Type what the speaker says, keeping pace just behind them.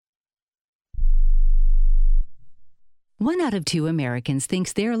1 out of 2 Americans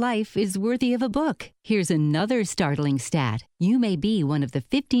thinks their life is worthy of a book. Here's another startling stat. You may be one of the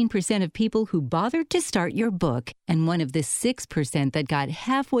 15% of people who bothered to start your book and one of the 6% that got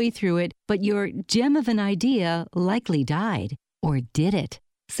halfway through it, but your gem of an idea likely died. Or did it?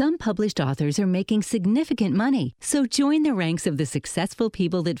 Some published authors are making significant money, so join the ranks of the successful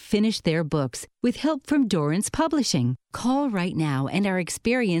people that finished their books with help from Dorrance Publishing. Call right now and our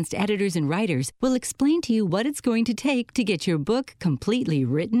experienced editors and writers will explain to you what it's going to take to get your book completely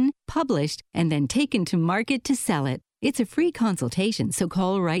written, published, and then taken to market to sell it. It's a free consultation, so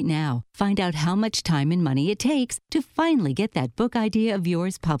call right now. Find out how much time and money it takes to finally get that book idea of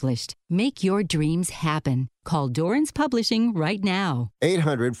yours published. Make your dreams happen. Call Dorrance Publishing right now.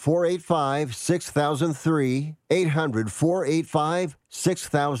 800-485-6003.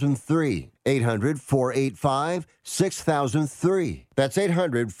 800-485-6003. 800-485-6003. That's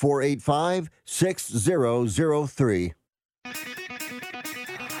 800-485-6003.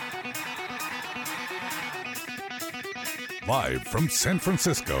 Live from San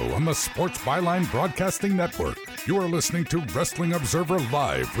Francisco on the Sports Byline Broadcasting Network, you are listening to Wrestling Observer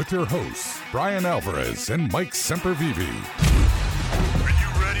Live with your hosts, Bryan Alvarez and Mike Sempervive. Are you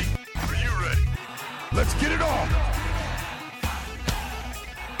ready? Are you ready? Let's get it on!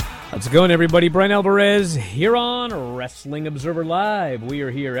 How's it going, everybody? Bryan Alvarez here on Wrestling Observer Live. We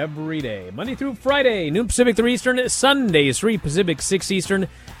are here every day, Monday through Friday, noon Pacific, 3 Eastern, Sundays, 3 Pacific, 6 Eastern,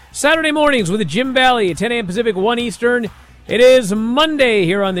 Saturday mornings with Jim Valley at 10 a.m. Pacific, 1 Eastern. It is Monday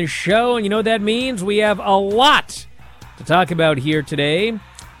here on this show, and you know what that means? We have a lot to talk about here today.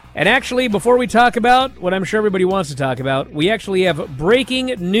 And actually, before we talk about what I'm sure everybody wants to talk about, we actually have breaking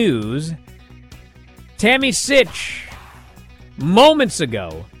news. Tammy Sitch, moments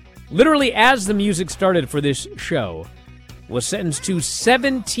ago, literally as the music started for this show, was sentenced to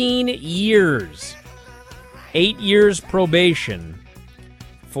 17 years, 8 years probation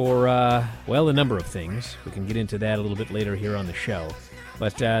for, well, a number of things. We can get into that a little bit later here on the show.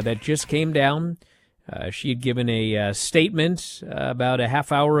 But that just came down. She had given a statement about a half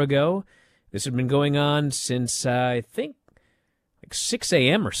hour ago. This had been going on since, I think, like 6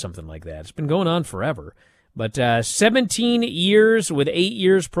 a.m. or something like that. It's been going on forever. But 17 years with 8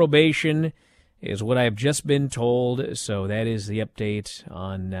 years probation is what I've just been told. So that is the update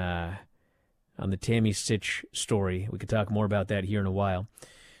on the Tammy Sitch story. We could talk more about that here in a while.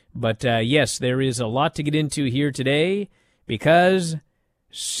 But yes, there is a lot to get into here today because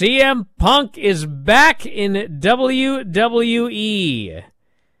CM Punk is back in WWE.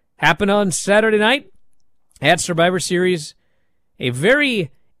 Happened on Saturday night at Survivor Series. A very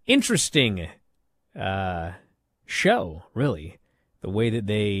interesting show, really, the way that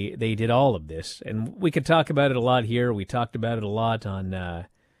they did all of this. And we could talk about it a lot here. We talked about it a lot on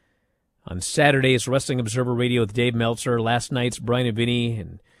Saturday's Wrestling Observer Radio with Dave Meltzer, last night's Bryan and Vinny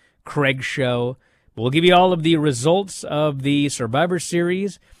and Craig show. We'll give you all of the results of the Survivor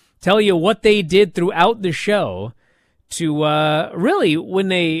Series, tell you what they did throughout the show to really, when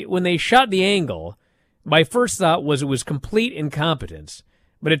they shot the angle, my first thought was it was complete incompetence.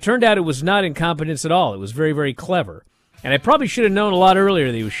 But it turned out it was not incompetence at all. It was very, very clever. And I probably should have known a lot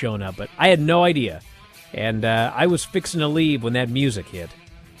earlier that he was showing up, but I had no idea. And I was fixing to leave when that music hit.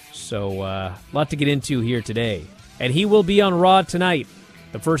 So a lot to get into here today. And he will be on Raw tonight,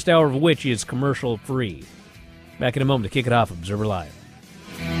 the first hour of which is commercial-free. Back in a moment to kick it off, Observer Live.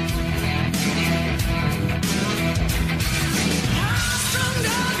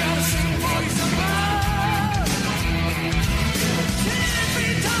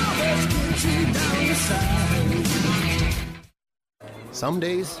 Some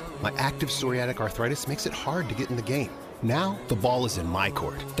days, my active psoriatic arthritis makes it hard to get in the game. Now, the ball is in my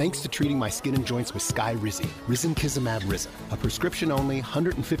court, thanks to treating my skin and joints with Skyrizi, Risankizumab Risa, a prescription-only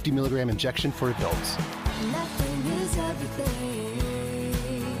 150-milligram injection for adults.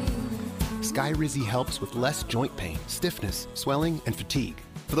 Skyrizi helps with less joint pain, stiffness, swelling, and fatigue.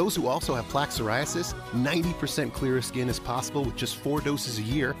 For those who also have plaque psoriasis, 90% clearer skin is possible with just 4 doses a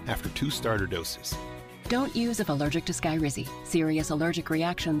year after 2 starter doses. Don't use if allergic to Skyrizi. Serious allergic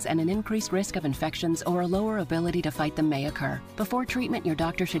reactions and an increased risk of infections or a lower ability to fight them may occur. Before treatment, your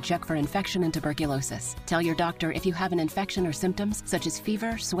doctor should check for infection and tuberculosis. Tell your doctor if you have an infection or symptoms such as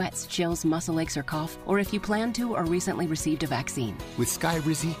fever, sweats, chills, muscle aches, or cough, or if you plan to or recently received a vaccine. With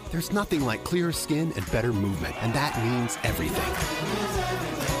Skyrizi, there's nothing like clearer skin and better movement, and that means everything.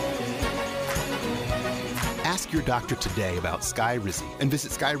 Ask your doctor today about Skyrizi and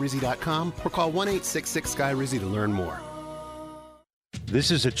visit Skyrizi.com or call 1-866-SKYRIZI to learn more. This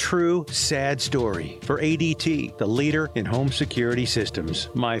is a true sad story for ADT, the leader in home security systems.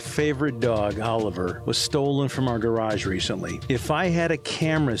 My favorite dog, Oliver, was stolen from our garage recently. If I had a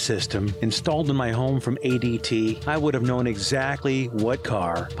camera system installed in my home from ADT, I would have known exactly what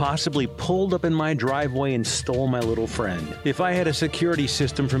car possibly pulled up in my driveway and stole my little friend. If I had a security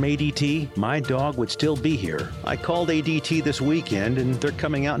system from ADT, my dog would still be here. I called ADT this weekend, and they're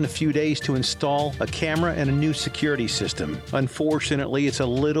coming out in a few days to install a camera and a new security system. Unfortunately, it's a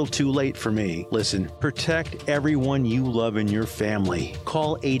little too late for me. Listen, protect everyone you love in your family.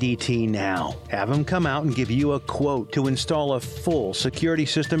 Call ADT now. Have them come out and give you a quote to install a full security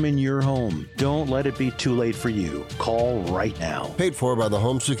system in your home. Don't let it be too late for you. Call right now. Paid for by the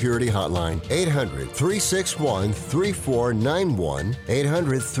Home Security Hotline. 800-361-3491.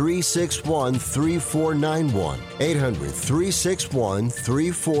 800-361-3491.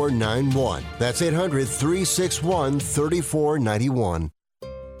 800-361-3491. That's 800-361-3491.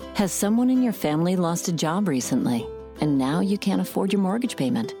 Has someone in your family lost a job recently, and now you can't afford your mortgage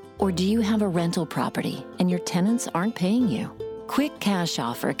payment? Or do you have a rental property and your tenants aren't paying you? Quick Cash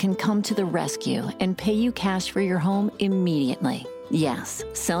Offer can come to the rescue and pay you cash for your home immediately. Yes,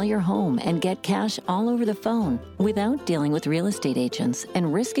 sell your home and get cash all over the phone without dealing with real estate agents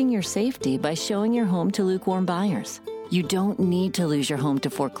and risking your safety by showing your home to lukewarm buyers. You don't need to lose your home to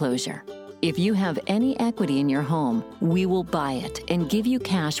foreclosure. If you have any equity in your home, we will buy it and give you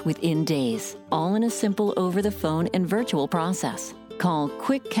cash within days, all in a simple over-the-phone and virtual process. Call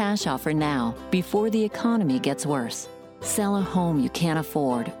Quick Cash Offer now before the economy gets worse. Sell a home you can't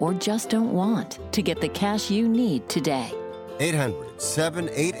afford or just don't want to get the cash you need today.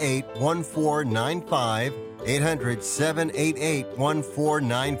 800-788-1495.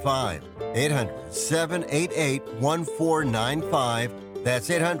 800-788-1495. 800-788-1495.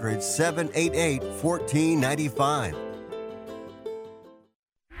 That's 800-788-1495.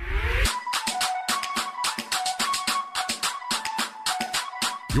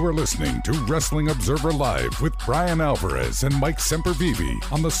 You are listening to Wrestling Observer Live with Bryan Alvarez and Mike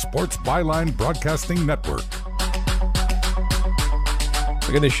Sempervive on the Sports Byline Broadcasting Network.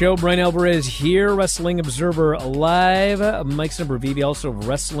 Look at the show. Bryan Alvarez here, Wrestling Observer Live. Mike Sempervive, also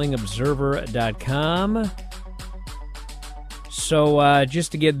WrestlingObserver.com. So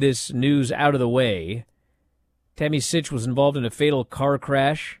just to get this news out of the way, Tammy Sitch was involved in a fatal car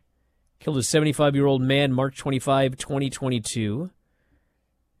crash. Killed a 75-year-old man March 25, 2022.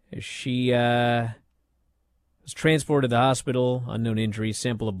 She was transported to the hospital, unknown injuries,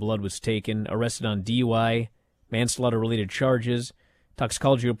 sample of blood was taken, arrested on DUI, manslaughter-related charges.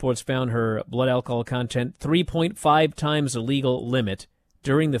 Toxicology reports found her blood alcohol content 3.5 times the legal limit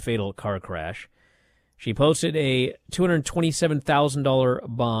during the fatal car crash. She posted a $227,000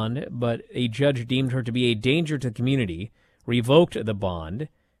 bond, but a judge deemed her to be a danger to the community, revoked the bond.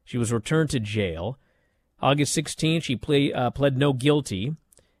 She was returned to jail. August 16th, she pled no guilty.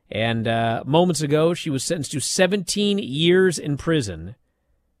 And moments ago, she was sentenced to 17 years in prison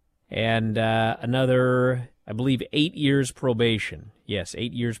and another, I believe, 8 years probation. Yes,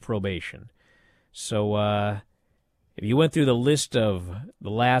 8 years probation. So if you went through the list of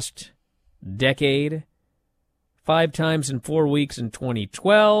the last decade, 5 times in 4 weeks in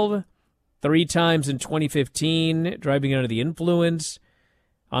 2012, 3 times in 2015, driving under the influence,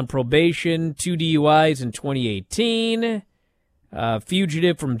 on probation, 2 DUIs in 2018,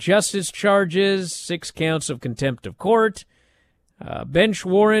 fugitive from justice charges, 6 counts of contempt of court, bench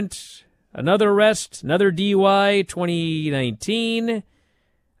warrant, another arrest, another DUI, 2019.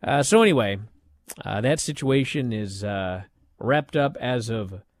 So anyway, that situation is wrapped up as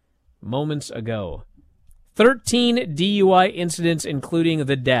of moments ago. 13 DUI incidents, including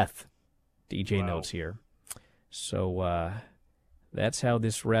the death. DJ notes here. So that's how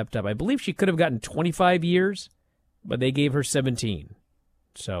this wrapped up. I believe she could have gotten 25 years, but they gave her 17.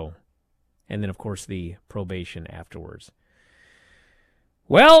 So, and then, of course, the probation afterwards.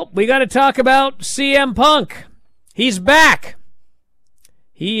 Well, we got to talk about CM Punk. He's back.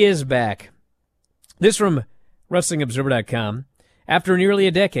 He is back. This from WrestlingObserver.com. After nearly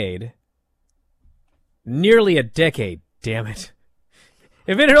a decade, damn it.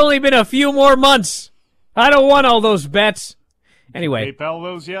 If it had only been a few more months, I'd have won all those bets. Anyway, PayPal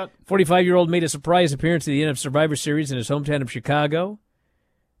those yet? 45-year-old made a surprise appearance at the end of Survivor Series in his hometown of Chicago.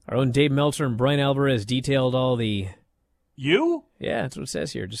 Our own Dave Meltzer and Bryan Alvarez detailed all the... You? Yeah, that's what it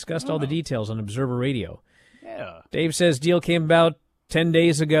says here. Discussed all the details on Observer Radio. Yeah. Dave says deal came about 10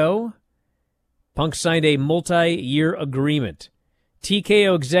 days ago. Punk signed a multi-year agreement.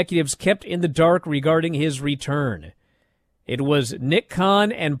 TKO executives kept in the dark regarding his return. It was Nick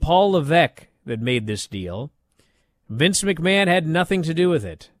Khan and Paul Levesque that made this deal. Vince McMahon had nothing to do with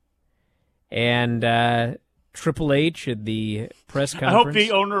it. And Triple H at the press conference. I hope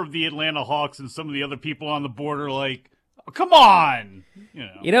the owner of the Atlanta Hawks and some of the other people on the board are like, oh, come on.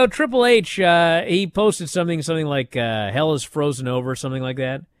 Triple H, he posted something like hell is frozen over, something like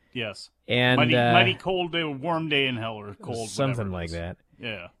that. Yes. And mighty cold day, warm day in hell, or cold. Something like that.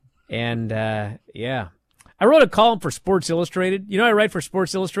 Yeah. And, I wrote a column for Sports Illustrated. You know I write for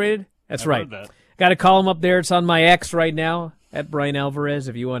Sports Illustrated? That's right. Got a column up there. It's on my X right now, at Bryan Alvarez,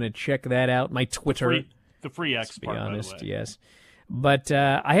 if you want to check that out. My Twitter. The free X part, to be honest, by the way. yes. But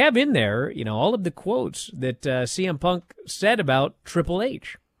I have in there, all of the quotes that CM Punk said about Triple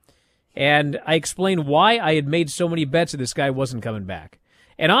H. And I explained why I had made so many bets that this guy wasn't coming back.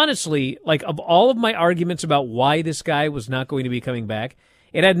 And honestly, of all of my arguments about why this guy was not going to be coming back,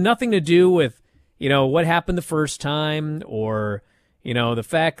 it had nothing to do with, what happened the first time or, the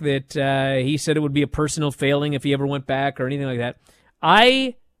fact that he said it would be a personal failing if he ever went back or anything like that.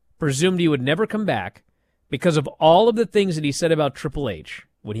 I presumed he would never come back because of all of the things that he said about Triple H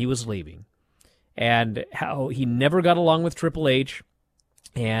when he was leaving and how he never got along with Triple H.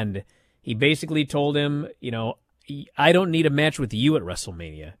 And he basically told him, I don't need a match with you at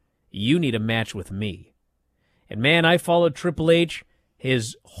WrestleMania. You need a match with me. And man, I followed Triple H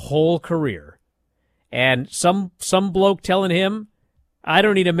his whole career. And some bloke telling him, I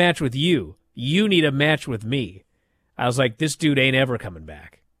don't need a match with you. You need a match with me. I was like, this dude ain't ever coming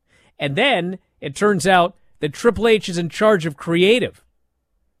back. And then it turns out that Triple H is in charge of creative.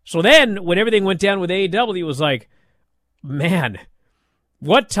 So then when everything went down with AEW, it was like, man,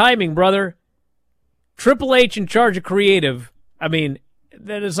 what timing, brother? Triple H in charge of creative. I mean,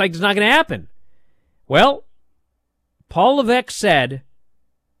 that is it's not going to happen. Well, Paul Levesque said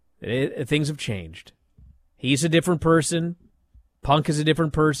that things have changed. He's a different person. Punk is a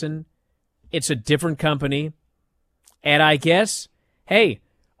different person. It's a different company. And I guess, hey,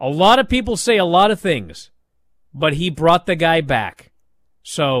 a lot of people say a lot of things, but he brought the guy back.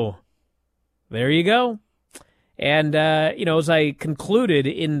 So there you go. And, as I concluded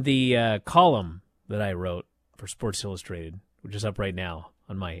in the column that I wrote for Sports Illustrated, which is up right now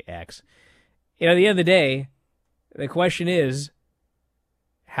on my X, at the end of the day, the question is,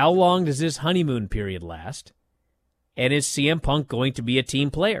 how long does this honeymoon period last? And is CM Punk going to be a team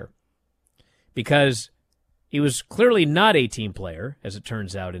player? Because he was clearly not a team player, as it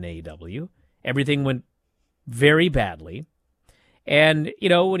turns out, in AEW. Everything went very badly. And,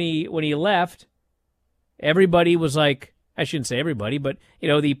 when he left, everybody was like, I shouldn't say everybody, but,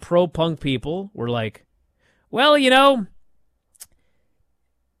 the pro-Punk people were like, well,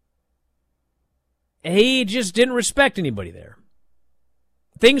 he just didn't respect anybody there.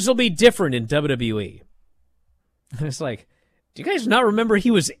 Things will be different in WWE. And it's like, do you guys not remember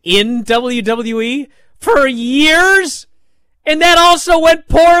he was in WWE for years? And that also went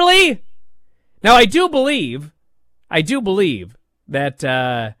poorly? Now, I do believe that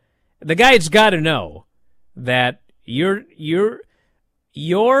the guy's got to know that your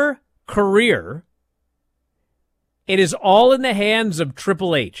career, it is all in the hands of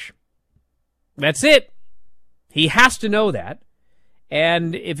Triple H. That's it. He has to know that.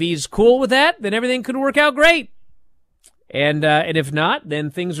 And if he's cool with that, then everything could work out great. And if not, then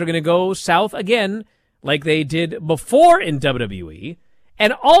things are going to go south again like they did before in WWE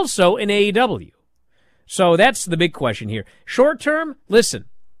and also in AEW. So that's the big question here. Short term, listen,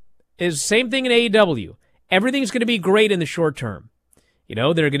 is the same thing in AEW. Everything's going to be great in the short term. They're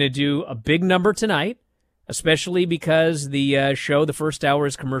going to do a big number tonight, especially because the show, the first hour,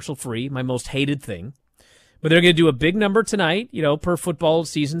 is commercial-free, my most hated thing. But they're going to do a big number tonight, per football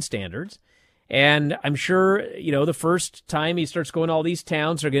season standards. And I'm sure, the first time he starts going to all these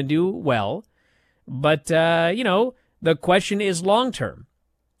towns, they're going to do well. But, the question is long-term.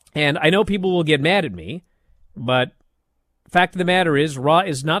 And I know people will get mad at me, but fact of the matter is Raw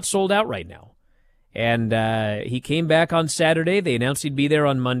is not sold out right now. And he came back on Saturday. They announced he'd be there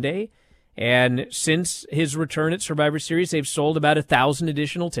on Monday. And since his return at Survivor Series, they've sold about 1,000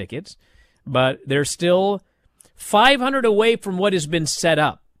 additional tickets. But they're still 500 away from what has been set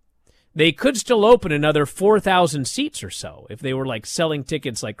up. They could still open another 4,000 seats or so if they were selling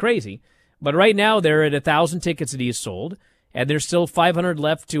tickets like crazy. But right now they're at 1,000 tickets that he's sold, and there's still 500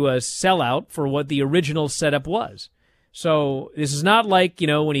 left to sell out for what the original setup was. So this is not like,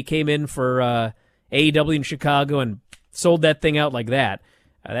 when he came in for AEW in Chicago and sold that thing out like that.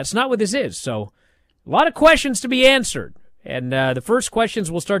 That's not what this is. So a lot of questions to be answered. And the first questions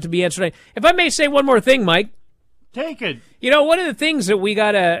will start to be answered. If I may say one more thing, Mike. Take it. One of the things that we don't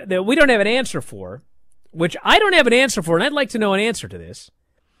have an answer for, which I don't have an answer for, and I'd like to know an answer to this,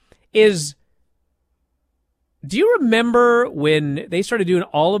 is do you remember when they started doing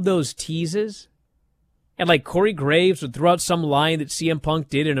all of those teases? And like Corey Graves would throw out some line that CM Punk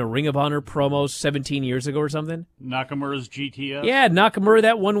did in a Ring of Honor promo 17 years ago or something. Nakamura's GTS? Yeah, Nakamura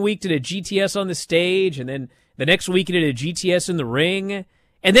that one week did a GTS on the stage, and then the next week he did a GTS in the ring.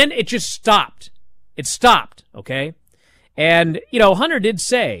 And then it just stopped. It stopped, okay? And, Hunter did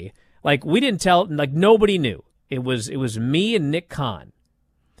say, like, we didn't tell, like, nobody knew. It was me and Nick Khan.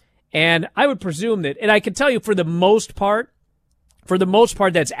 And I would presume that, and I can tell you for the most part,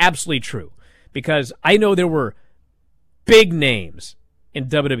 that's absolutely true. Because I know there were big names in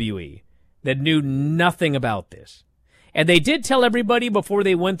WWE that knew nothing about this. And they did tell everybody before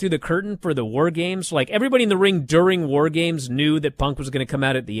they went through the curtain for the War Games. Like, everybody in the ring during War Games knew that Punk was going to come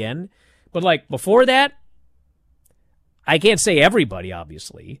out at the end. But, like, before that, I can't say everybody,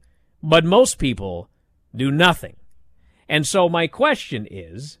 obviously, but most people knew nothing. And so my question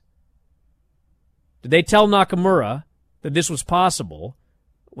is, did they tell Nakamura that this was possible,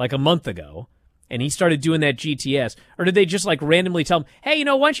 like a month ago, and he started doing that GTS? Or did they just, like, randomly tell him, hey,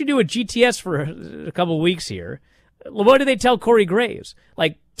 why don't you do a GTS for a couple of weeks here? What did they tell Corey Graves?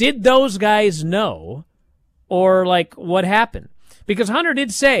 Like, did those guys know? Or, like, what happened? Because Hunter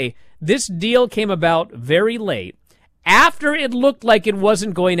did say this deal came about very late, after it looked like it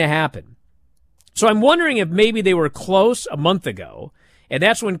wasn't going to happen. So I'm wondering if maybe they were close a month ago, and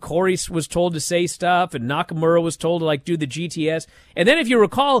that's when Corey was told to say stuff, and Nakamura was told to, like, do the GTS. And then if you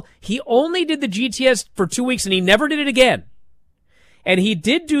recall, he only did the GTS for 2 weeks, and he never did it again. And he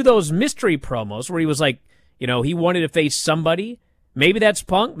did do those mystery promos where he was like, he wanted to face somebody. Maybe that's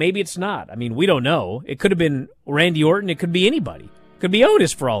Punk, maybe it's not. I mean, we don't know. It could have been Randy Orton, it could be anybody. It could be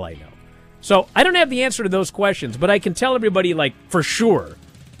Otis for all I know. So I don't have the answer to those questions, but I can tell everybody, like, for sure,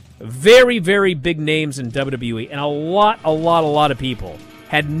 very, very big names in WWE, and a lot of people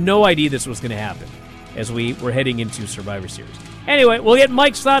had no idea this was going to happen as we were heading into Survivor Series. Anyway, we'll get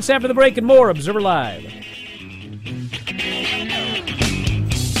Mike's thoughts after the break and more Observer Live.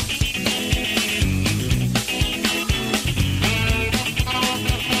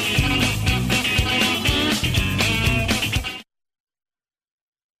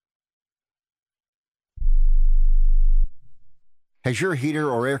 Has your heater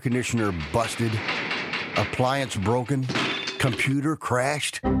or air conditioner busted? Appliance broken? Computer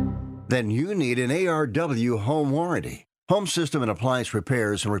crashed? Then you need an ARW home warranty. Home system and appliance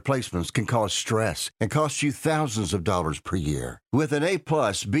repairs and replacements can cause stress and cost you thousands of dollars per year. With an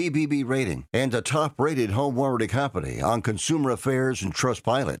A-plus BBB rating and a top-rated home warranty company on Consumer Affairs and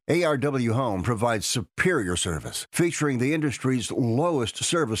Trustpilot, ARW Home provides superior service, featuring the industry's lowest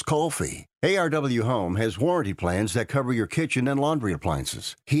service call fee. ARW Home has warranty plans that cover your kitchen and laundry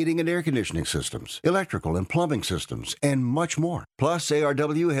appliances, heating and air conditioning systems, electrical and plumbing systems, and much more. Plus,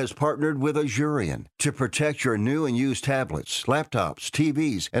 ARW has partnered with Azurian to protect your new and used tablets, laptops,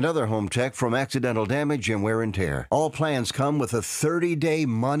 TVs, and other home tech from accidental damage and wear and tear. All plans come with a 30-day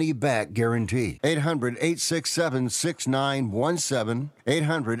money-back guarantee. 800-867-6917.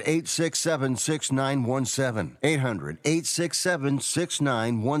 800-867-6917.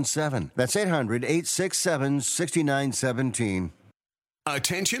 800-867-6917. That's 800-867-6917.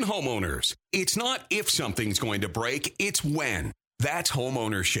 Attention homeowners. It's not if something's going to break, it's when. That's home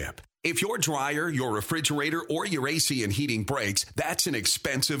ownership. If your dryer, your refrigerator, or your AC and heating breaks, that's an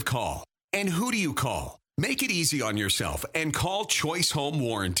expensive call. And who do you call? Make it easy on yourself and call Choice Home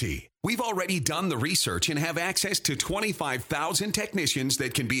Warranty. We've already done the research and have access to 25,000 technicians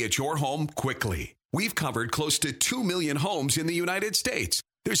that can be at your home quickly. We've covered close to 2 million homes in the United States.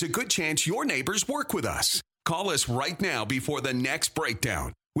 There's a good chance your neighbors work with us. Call us right now before the next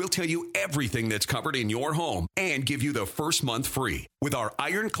breakdown. We'll tell you everything that's covered in your home and give you the first month free with our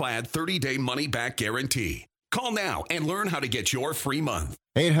ironclad 30-day money-back guarantee. Call now and learn how to get your free month.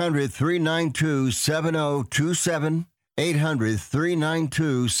 800-392-7027.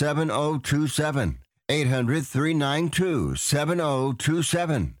 800-392-7027.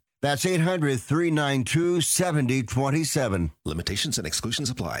 800-392-7027. That's 800-392-7027. Limitations and exclusions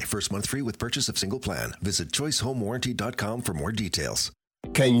apply. First month free with purchase of single plan. Visit choicehomewarranty.com for more details.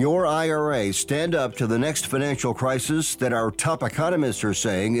 Can your IRA stand up to the next financial crisis that our top economists are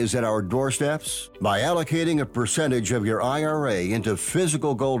saying is at our doorsteps? By allocating a percentage of your IRA into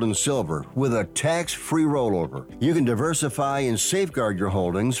physical gold and silver with a tax-free rollover, you can diversify and safeguard your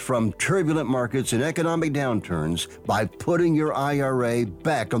holdings from turbulent markets and economic downturns by putting your IRA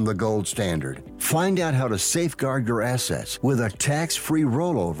back on the gold standard. Find out how to safeguard your assets with a tax-free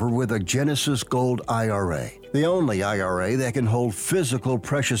rollover with a Genesis Gold IRA. the only IRA that can hold physical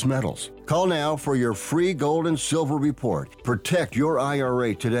precious metals. Call now for your free gold and silver report. Protect your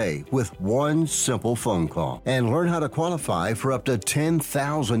IRA today with one simple phone call and learn how to qualify for up to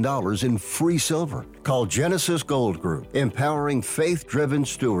 $10,000 in free silver. Call Genesis Gold Group, empowering faith-driven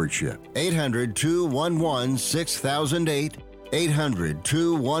stewardship. 800-211-6008.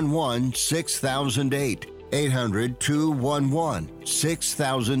 800-211-6008.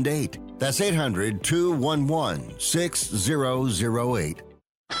 800-211-6008. That's 800-211-6008.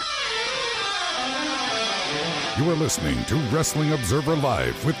 You are listening to Wrestling Observer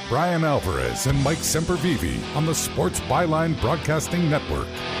Live with Bryan Alvarez and Mike Sempervive on the Sports Byline Broadcasting Network.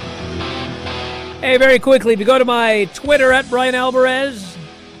 Hey, very quickly, if you go to my Twitter at Bryan Alvarez,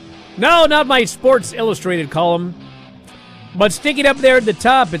 no, not my Sports Illustrated column, but sticking up there at the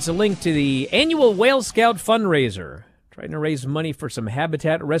top, it's a link to the annual Whale Scout fundraiser, trying to raise money for some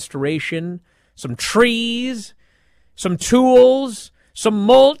habitat restoration, some trees, some tools, some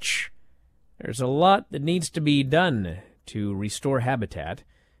mulch. There's a lot that needs to be done to restore habitat.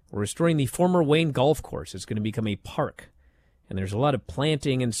 We're restoring the former Wayne Golf Course. It's going to become a park, and there's a lot of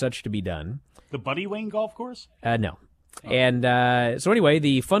planting and such to be done. The Buddy Wayne Golf Course? No. Oh. And so anyway,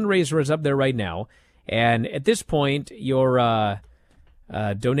 the fundraiser is up there right now. And at this point, your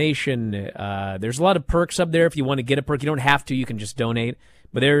donation, there's a lot of perks up there. If you want to get a perk, you don't have to. You can just donate.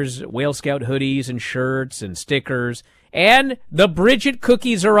 But there's Whale Scout hoodies and shirts and stickers. And the Bridget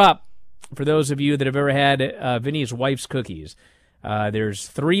cookies are up. For those of you that have ever had Vinny's wife's cookies, there's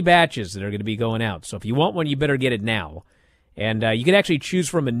 3 batches that are going to be going out. So if you want one, you better get it now. And you can actually choose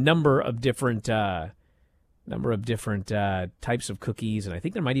from a number of different types of cookies, and I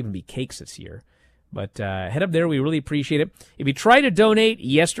think there might even be cakes this year. But head up there. We really appreciate it. If you tried to donate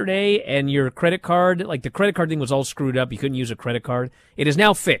yesterday and your credit card, like the credit card thing was all screwed up, you couldn't use a credit card, it is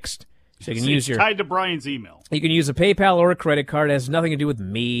now fixed. So you can use your tied to Brian's email. You can use a PayPal or a credit card. It has nothing to do with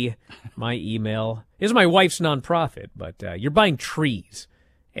me, my email. This is my wife's nonprofit, but you're buying trees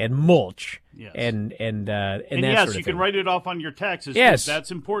and mulch. Yes. And that yes, sort of you thing. can write it off on your taxes. Yes. That's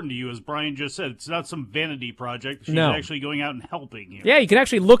important to you, as Brian just said. It's not some vanity project. She's No. actually going out and helping you. Yeah, you can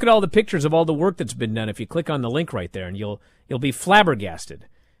actually look at all the pictures of all the work that's been done if you click on the link right there, and you'll be flabbergasted.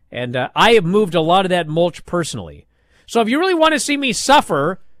 And I have moved a lot of that mulch personally. So if you really want to see me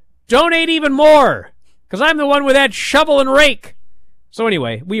suffer, donate even more, because I'm the one with that shovel and rake. So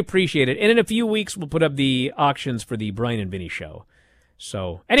anyway, we appreciate it. And in a few weeks, we'll put up the auctions for the Bryan and Vinny show.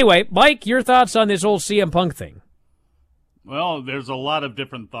 So anyway, Mike, your thoughts on this old CM Punk thing? Well, there's a lot of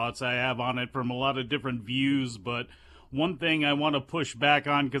different thoughts I have on it from a lot of different views, but one thing I want to push back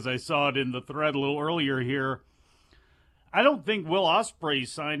on, because I saw it in the thread a little earlier here, I don't think Will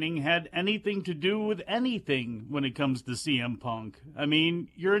Ospreay's signing had anything to do with anything when it comes to CM Punk. I mean,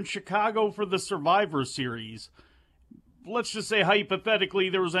 you're in Chicago for the Survivor Series. Let's just say hypothetically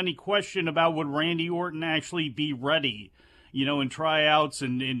there was any question about would Randy Orton actually be ready, in tryouts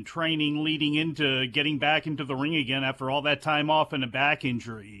and in training leading into getting back into the ring again after all that time off and a back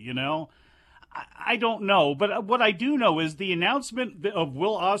injury, I don't know. But what I do know is the announcement of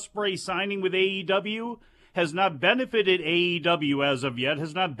Will Ospreay signing with AEW has not benefited AEW as of yet,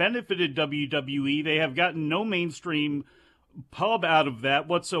 has not benefited WWE. They have gotten no mainstream pub out of that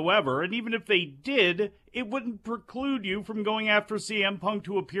whatsoever. And even if they did, it wouldn't preclude you from going after CM Punk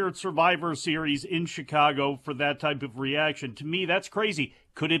to appear at Survivor Series in Chicago for that type of reaction. To me, that's crazy.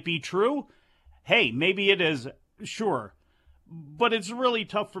 Could it be true? Hey, maybe it is, sure. But it's really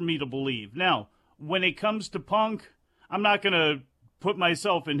tough for me to believe. Now, when it comes to Punk, I'm not going to put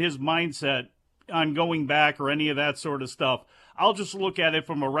myself in his mindset on going back or any of that sort of stuff. I'll just look at it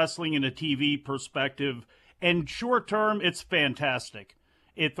from a wrestling and a TV perspective. And short term, it's fantastic.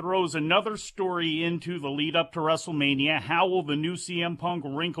 It throws another story into the lead up to WrestleMania. How will the new CM Punk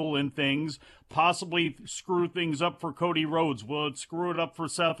wrinkle in things, possibly screw things up for Cody Rhodes? Will it screw it up for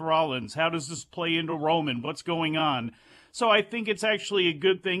Seth Rollins? How does this play into Roman? What's going on? So I think it's actually a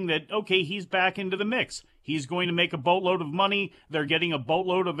good thing that, okay, he's back into the mix. He's going to make a boatload of money. They're getting a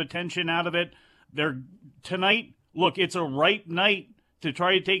boatload of attention out of it. Tonight, look, it's a ripe night to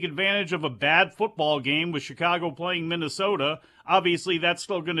try to take advantage of a bad football game with Chicago playing Minnesota. Obviously, that's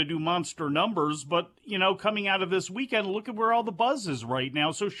still going to do monster numbers, but, coming out of this weekend, look at where all the buzz is right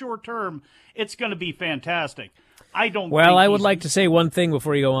now. So short term, it's going to be fantastic. I would like to say one thing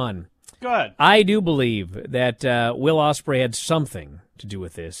before you go on. Go ahead. I do believe that Will Ospreay had something to do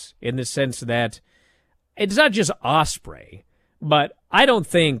with this, in the sense that it's not just Ospreay, but I don't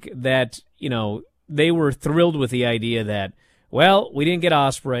think that, they were thrilled with the idea that, well, we didn't get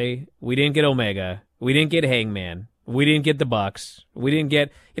Ospreay, we didn't get Omega, we didn't get Hangman, we didn't get the Bucks, we didn't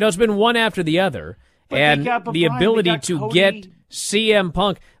get, it's been one after the other. And the ability to get CM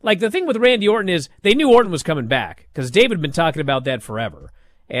Punk. Like, the thing with Randy Orton is they knew Orton was coming back because David had been talking about that forever.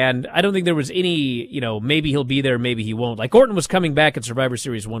 And I don't think there was any, maybe he'll be there, maybe he won't. Like, Orton was coming back at Survivor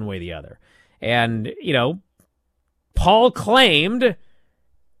Series one way or the other. And, Paul claimed,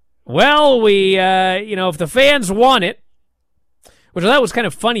 well, if the fans want it, which that was kind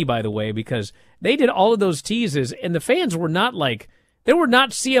of funny, by the way, because they did all of those teases, and the fans were not there were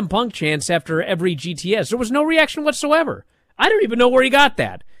not CM Punk chants after every GTS. There was no reaction whatsoever. I don't even know where he got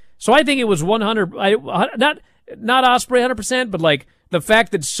that. So I think it was 100, not Ospreay 100%, but the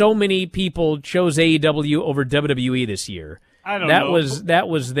fact that so many people chose AEW over WWE this year. I don't know. That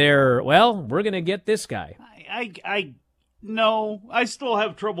was their, well, we're going to get this guy. No, I still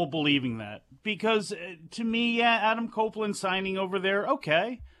have trouble believing that. Because to me, Adam Copeland signing over there,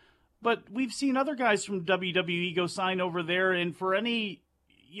 okay. But we've seen other guys from WWE go sign over there, and for any,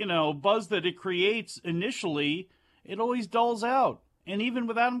 buzz that it creates initially, it always dulls out. And even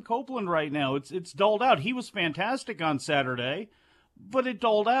with Adam Copeland right now, it's dulled out. He was fantastic on Saturday, but it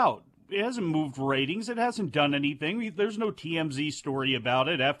dulled out. It hasn't moved ratings. It hasn't done anything. There's no TMZ story about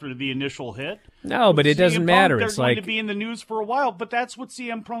it after the initial hit. No, but it doesn't matter. They're going to be in the news for a while, but that's what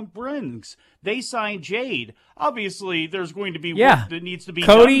CM Punk brings. They signed Jade. Obviously, there's going to be work that needs to be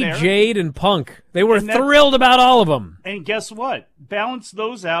Cody, done there. Jade, and Punk. They were thrilled about all of them. And guess what? Balance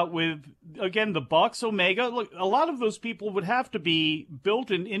those out with, again, the Bucks, Omega. Look, a lot of those people would have to be built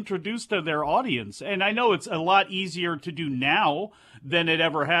and introduced to their audience. And I know it's a lot easier to do now than it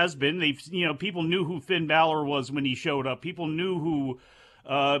ever has been. People knew who Finn Balor was when he showed up. People knew who,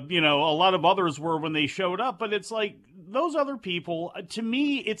 a lot of others were when they showed up. But it's like those other people, to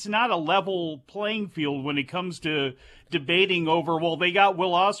me, it's not a level playing field when it comes to debating over, well, they got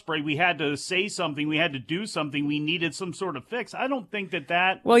Will Ospreay. We had to say something. We had to do something. We needed some sort of fix. I don't think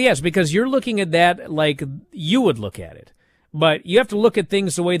that. Well, yes, because you're looking at that like you would look at it. But you have to look at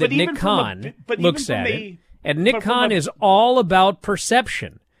things the way that Nick Khan looks at it. And Nick Khan is all about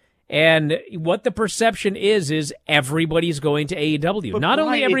perception. And what the perception is everybody's going to AEW. Not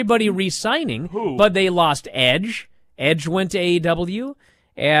only everybody re-signing, but they lost Edge. Edge went to AEW.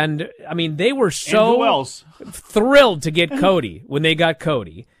 And, they were so thrilled to get Cody when they got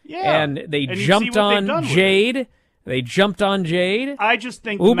Cody. Yeah. And they jumped on Jade. They jumped on Jade. I just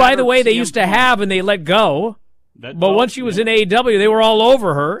think... Who, by the way, they used to have and they let go. But once she was in AEW, they were all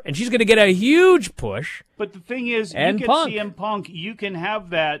over her, and she's going to get a huge push. But the thing is, you get CM Punk, you can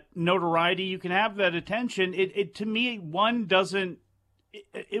have that notoriety, you can have that attention. It to me, one doesn't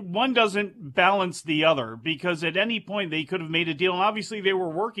balance the other, because at any point they could have made a deal, and obviously they were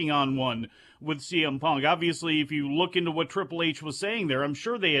working on one with CM Punk. Obviously, if you look into what Triple H was saying there, I'm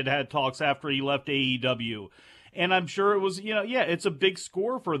sure they had talks after he left AEW. And I'm sure it was, it's a big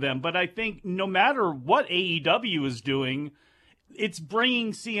score for them. But I think no matter what AEW is doing, it's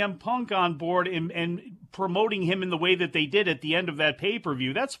bringing CM Punk on board and promoting him in the way that they did at the end of that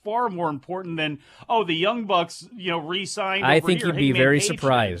pay-per-view. That's far more important than, the Young Bucks, re-signed over I think here. you'd be very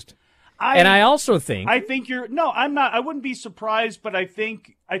surprised. I'm not. I wouldn't be surprised, but I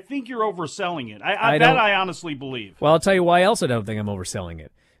think you're overselling it. I honestly believe. Well, I'll tell you why else I don't think I'm overselling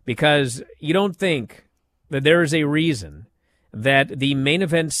it. Because you don't think that there is a reason that the main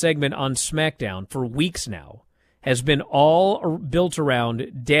event segment on SmackDown for weeks now has been all built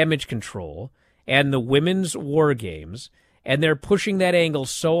around Damage Control and the women's War Games, and they're pushing that angle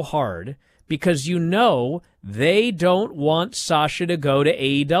so hard because they don't want Sasha to go to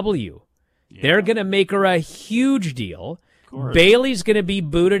AEW. Yeah. They're going to make her a huge deal. Bayley's going to be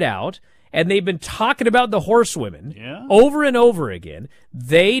booted out. And they've been talking about the horsewomen over and over again.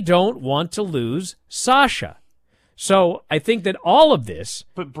 They don't want to lose Sasha. So I think that all of this...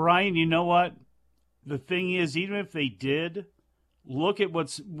 But, Brian, you know what? The thing is, even if they did, look at what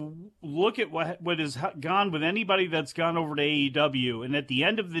has gone with anybody that's gone over to AEW. And at the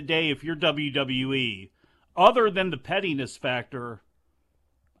end of the day, if you're WWE, other than the pettiness factor,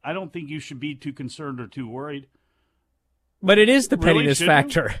 I don't think you should be too concerned or too worried. But it is the pettiness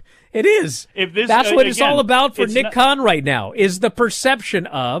factor. It is. That's what it's all about for Nick Khan right now, is the perception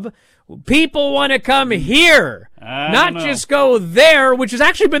of people want to come here, not just go there, which has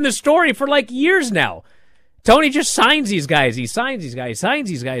actually been the story for years now. Tony just signs these guys. He signs these guys, signs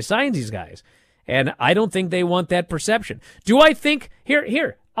these guys, signs these guys. And I don't think they want that perception. Do I think,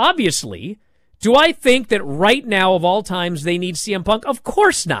 obviously, do I think that right now of all times they need CM Punk? Of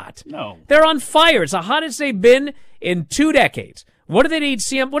course not. No. They're on fire. It's the hottest they've been in 2 decades. What do they need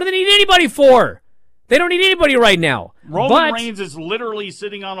What do they need anybody for? They don't need anybody right now. Roman Reigns is literally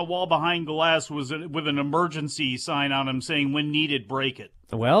sitting on a wall behind glass with an emergency sign on him saying, when needed, break it.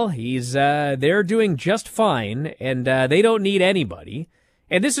 Well, they're doing just fine, and they don't need anybody.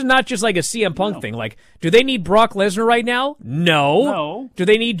 And this is not just like a CM Punk thing. Like, do they need Brock Lesnar right now? No. Do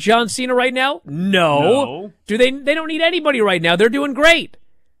they need John Cena right now? No. Do they don't need anybody right now. They're doing great.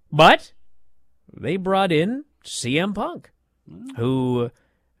 But they brought in CM Punk, who,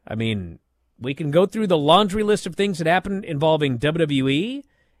 I mean, we can go through the laundry list of things that happened involving WWE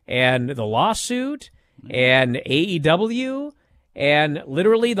and the lawsuit and AEW. And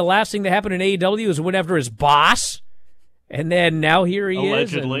literally the last thing that happened in AEW is went after his boss. And then now here he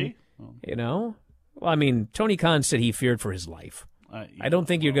allegedly. is. Well, I mean, Tony Khan said he feared for his life. I don't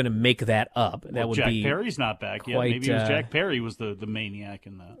think you're going to make that up. That would Jack be Perry's not back yet. Maybe it was Jack Perry was the maniac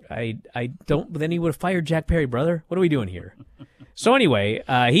in that. I don't. But then he would have fired Jack Perry, brother. What are we doing here? So anyway,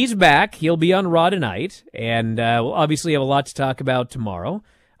 he's back. He'll be on Raw tonight, and we'll obviously have a lot to talk about tomorrow.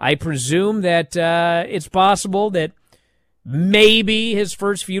 I presume that it's possible that maybe his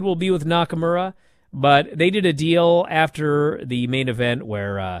first feud will be with Nakamura. But they did a deal after the main event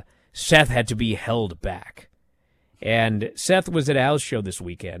where Seth had to be held back. And Seth was at a house show this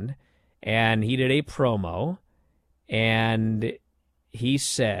weekend, and he did a promo, and he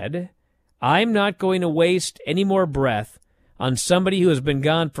said, I'm not going to waste any more breath on somebody who has been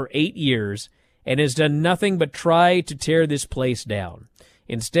gone for 8 years and has done nothing but try to tear this place down.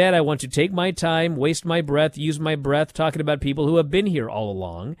 Instead, I want to take my time, waste my breath, use my breath talking about people who have been here all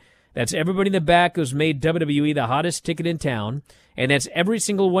along. That's everybody in the back who's made WWE the hottest ticket in town, and that's every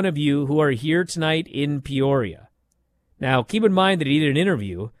single one of you who are here tonight in Peoria. Now, keep in mind that he did an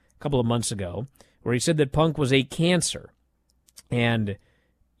interview a couple of months ago where he said that Punk was a cancer. And,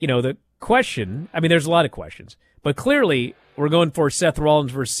 the question, I mean, there's a lot of questions, but clearly we're going for Seth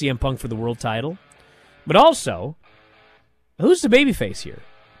Rollins versus CM Punk for the world title. But also, who's the babyface here?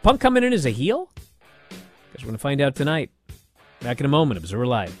 Punk coming in as a heel? Guess we're going to find out tonight. Back in a moment. Observer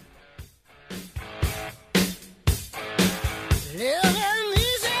Live.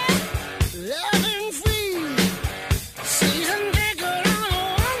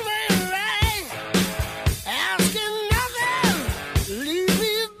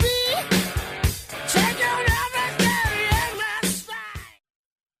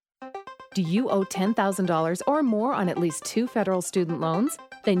 Do you owe $10,000 or more on at least 2 federal student loans?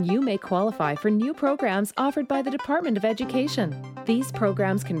 Then you may qualify for new programs offered by the Department of Education. These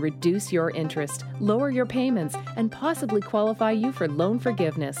programs can reduce your interest, lower your payments, and possibly qualify you for loan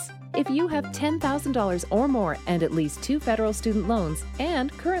forgiveness. If you have $10,000 or more and at least 2 federal student loans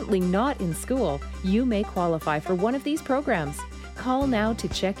and currently not in school, you may qualify for one of these programs. Call now to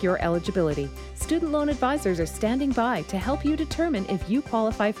check your eligibility. Student loan advisors are standing by to help you determine if you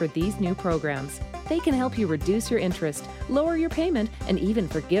qualify for these new programs. They can help you reduce your interest, lower your payment, and even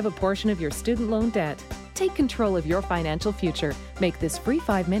forgive a portion of your student loan debt. Take control of your financial future. Make this free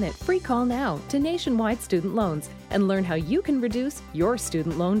 5-minute free call now to Nationwide Student Loans and learn how you can reduce your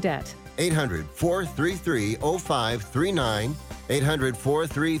student loan debt. 800-433-0539.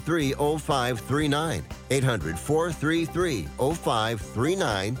 800-433-0539.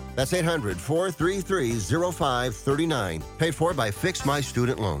 800-433-0539. That's 800-433-0539. Paid for by Fix My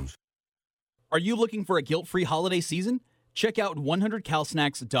Student Loans. Are you looking for a guilt-free holiday season? Check out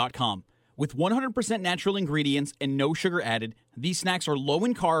 100calsnacks.com. With 100% natural ingredients and no sugar added, these snacks are low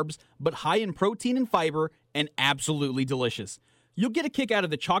in carbs, but high in protein and fiber, and absolutely delicious. You'll get a kick out of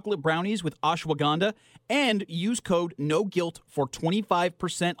the chocolate brownies with ashwagandha and use code NOGUILT for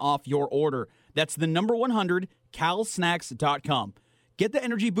 25% off your order. That's the number 100, calsnacks.com. Get the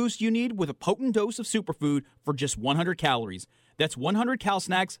energy boost you need with a potent dose of superfood for just 100 calories. That's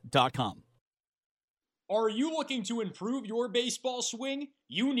 100calsnacks.com. Are you looking to improve your baseball swing?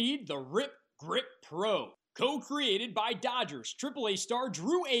 You need the Rip Grip Pro. Co-created by Dodgers AAA star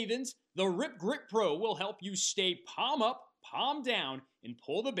Drew Avans, the Rip Grip Pro will help you stay palm up, palm down, and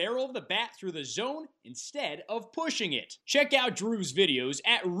pull the barrel of the bat through the zone instead of pushing it. Check out Drew's videos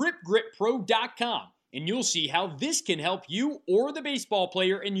at ripgrippro.com, and you'll see how this can help you or the baseball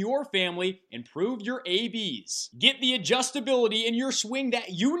player in your family improve your ABs. Get the adjustability in your swing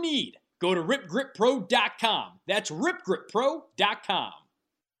that you need. Go to ripgrippro.com. That's ripgrippro.com.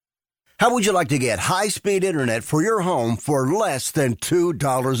 How would you like to get high-speed internet for your home for less than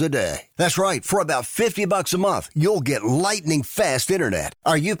 $2 a day? That's right. For about $50 a month, you'll get lightning-fast internet.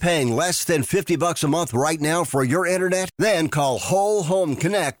 Are you paying less than $50 a month right now for your internet? Then call Whole Home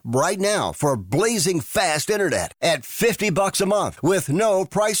Connect right now for blazing fast internet at $50 a month with no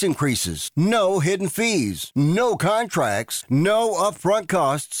price increases, no hidden fees, no contracts, no upfront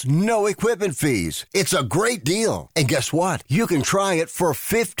costs, no equipment fees. It's a great deal. And guess what? You can try it for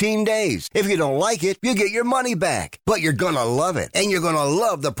 15 days. days. If you don't like it, you get your money back. But you're gonna love it, and you're gonna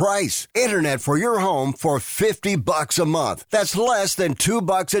love the price. Internet for your home for $50 a month. That's less than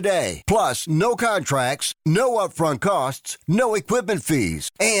 $2 a day. Plus, no contracts, no upfront costs, no equipment fees,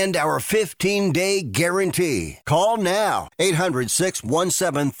 and our 15-day guarantee. Call now.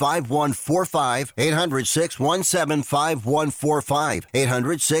 800-617-5145. 800-617-5145.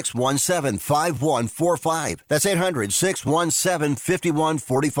 800-617-5145. That's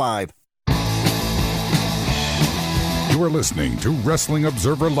 800-617-5145. You are listening to Wrestling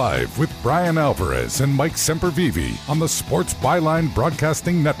Observer Live with Bryan Alvarez and Mike Sempervive on the Sports Byline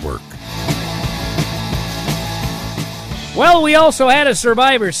Broadcasting Network. Well, we also had a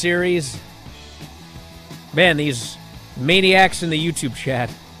Survivor Series. Man, these maniacs in the YouTube chat.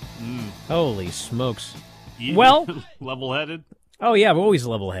 Holy smokes. Well, level-headed? Oh, yeah, I'm always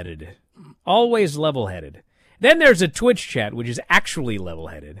level-headed. Always level-headed. Then there's a Twitch chat, which is actually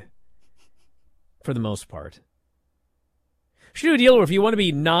level-headed. For the most part. Should do a deal where if you want to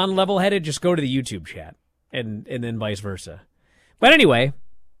be non-level-headed, just go to the YouTube chat. And then vice versa. But anyway,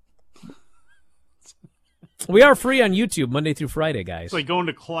 we are free on YouTube Monday through Friday, guys. It's like going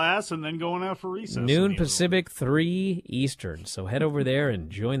to class and then going out for recess. Noon Pacific, 3 Eastern. So head over there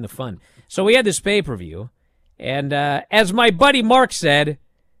and join the fun. So we had this pay-per-view. And as my buddy Mark said,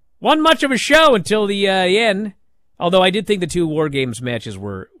 wasn't much of a show until the end. Although I did think the two War Games matches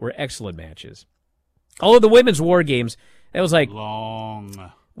were excellent matches. Although the women's War Games, that was like... long.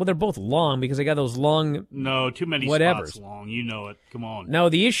 Well, they're both long because they got those long... No, too many spots long. You know it. Come on. No,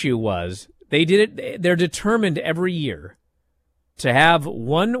 the issue was they did it... They're determined every year to have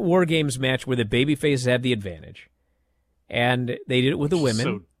one War Games match where the babyfaces have the advantage. And they did it with the women.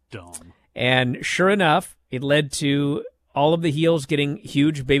 So dumb. And sure enough, it led to all of the heels getting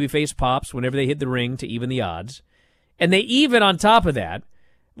huge babyface pops whenever they hit the ring to even the odds. And they even, on top of that,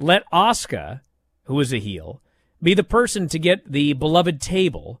 let Asuka, who was a heel, be the person to get the beloved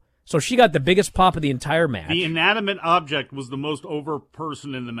table. So she got the biggest pop of the entire match. The inanimate object was the most over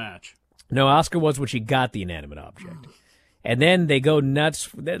person in the match. No, Asuka was when she got the inanimate object. And then they go nuts.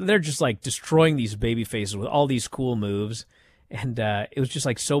 They're just like destroying these baby faces with all these cool moves. And it was just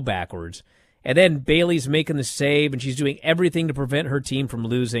like so backwards. And then Bayley's making the save, and she's doing everything to prevent her team from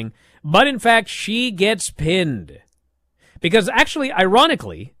losing. But in fact, she gets pinned. Because actually,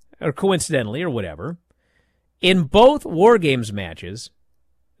 ironically, or coincidentally, or whatever, in both War Games matches,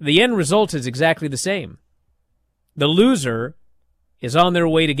 the end result is exactly the same. The loser is on their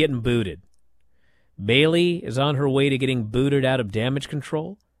way to getting booted. Bayley is on her way to getting booted out of Damage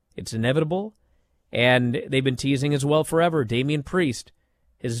Control. It's inevitable. And they've been teasing as well forever. Damian Priest,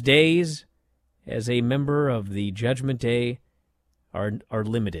 his days as a member of the Judgment Day are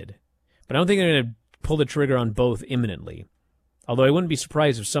limited. But I don't think they're going to pull the trigger on both imminently. Although I wouldn't be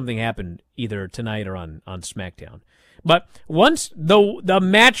surprised if something happened either tonight or on SmackDown. But once the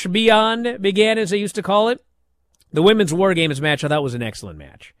match beyond began, as they used to call it, the Women's War Games match I thought was an excellent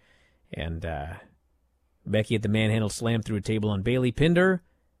match. And Becky at the manhandle slam through a table on Bayley, pinned her,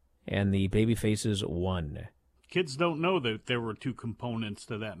 and the babyfaces won. Kids don't know that there were two components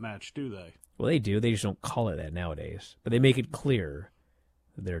to that match, do they? Well, they do. They just don't call it that nowadays. But they make it clear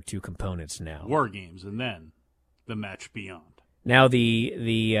that there are two components now. War Games, and then the match beyond. Now,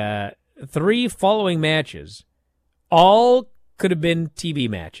 the three following matches all could have been TV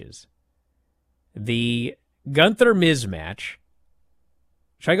matches. The Gunther-Miz match.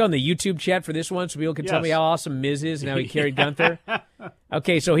 Should I go in the YouTube chat for this one so people can tell me how awesome Miz is and how he carried Gunther?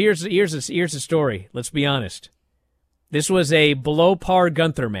 Okay, so here's the story. Let's be honest. This was a below-par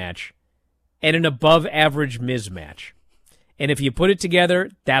Gunther match and an above-average Miz match. And if you put it together,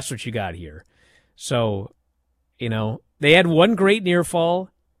 that's what you got here. So, they had one great near fall,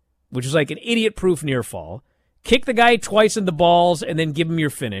 which was like an idiot-proof near fall. Kick the guy twice in the balls and then give him your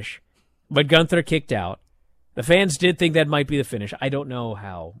finish. But Gunther kicked out. The fans did think that might be the finish. I don't know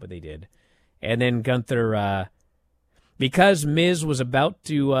how, but they did. And then Gunther, because Miz was about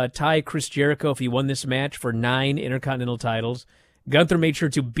to tie Chris Jericho if he won this match for 9 Intercontinental titles, Gunther made sure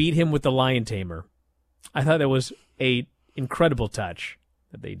to beat him with the Lion Tamer. I thought that was a incredible touch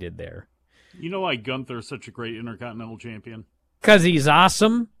that they did there. You know why Gunther's such a great Intercontinental champion? Because he's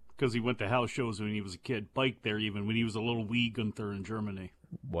awesome. Because he went to house shows when he was a kid. Biked there even when he was a little wee Gunther in Germany.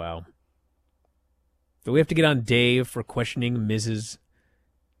 Wow. Do we have to get on Dave for questioning Miz's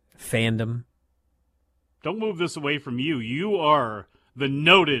fandom? Don't move this away from you. You are the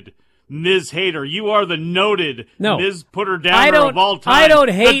noted Miz hater. You are the noted Miz putter downer of all time. I don't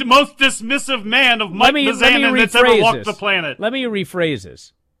hate... The most dismissive man of Mike Mizanin that's ever walked the planet. Let me rephrase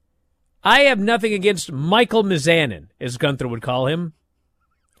this. I have nothing against Michael Mizanin, as Gunther would call him.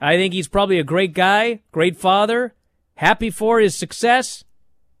 I think he's probably a great guy, great father, happy for his success.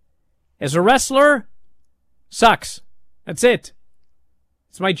 As a wrestler, sucks. That's it.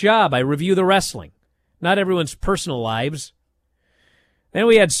 It's my job. I review the wrestling, not everyone's personal lives. Then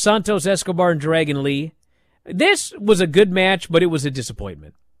we had Santos Escobar and Dragon Lee. This was a good match, but it was a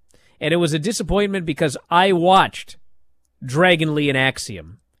disappointment. And it was a disappointment because I watched Dragon Lee and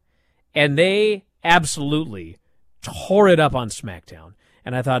Axiom, and they absolutely tore it up on SmackDown.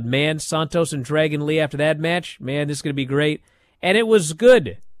 And I thought, man, Santos and Dragon Lee after that match, man, this is going to be great. And it was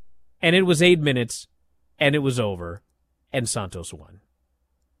good. And it was 8 minutes, and it was over, and Santos won.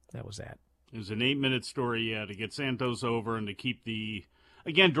 That was that. It was an 8-minute story, to get Santos over and to keep the...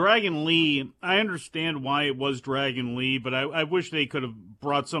 Again, Dragon Lee, I understand why it was Dragon Lee, but I wish they could have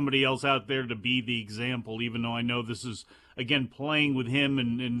brought somebody else out there to be the example, even though I know this is, again, playing with him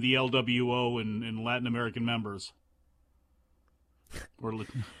and the LWO and Latin American members. Or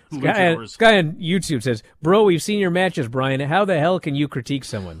this guy on YouTube says, bro, we've seen your matches, Brian. How the hell can you critique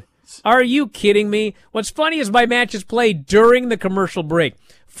someone? Are you kidding me? What's funny is my matches played during the commercial break.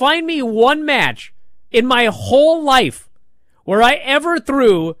 Find me one match in my whole life where I ever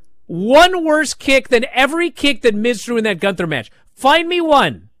threw one worse kick than every kick that Miz threw in that Gunther match. Find me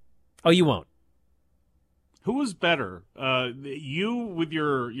one. Oh, you won't. Who was better? You with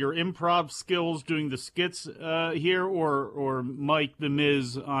your improv skills doing the skits here, or Mike the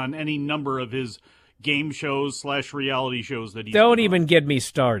Miz on any number of his game shows / reality shows that he's Don't even get me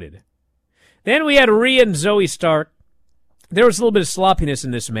started. Then we had Rhea and Zoe Stark. There was a little bit of sloppiness in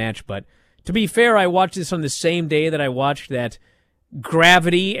this match, but to be fair, I watched this on the same day that I watched that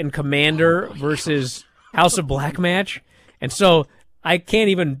Gravity and Commander versus House of Black match. And so I can't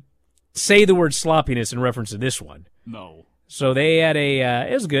even say the word sloppiness in reference to this one. No. So they had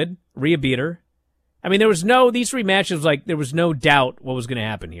it was good. Rhea beat her. I mean, these three matches, there was no doubt what was going to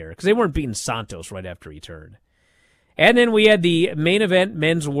happen here because they weren't beating Santos right after he turned. And then we had the main event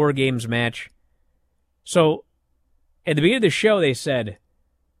men's War Games match. So at the beginning of the show, they said,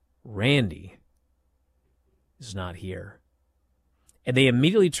 Randy is not here. And they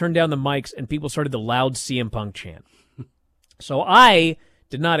immediately turned down the mics and people started the loud CM Punk chant. So I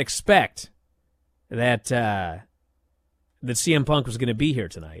did not expect that CM Punk was going to be here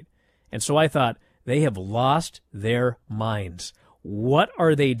tonight. And so I thought, they have lost their minds. What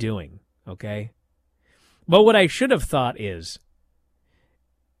are they doing? Okay? But what I should have thought is,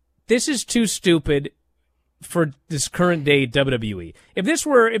 this is too stupid for this current day WWE. If this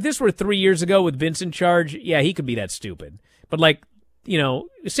were 3 years ago with Vince in charge, yeah, he could be that stupid. But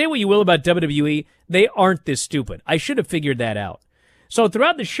say what you will about WWE, they aren't this stupid. I should have figured that out. So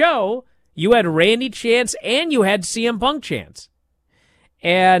throughout the show, you had Randy chants and you had CM Punk chants.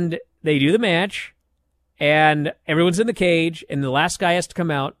 And they do the match, and everyone's in the cage, and the last guy has to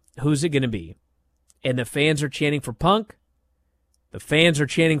come out. Who's it going to be? And the fans are chanting for Punk. The fans are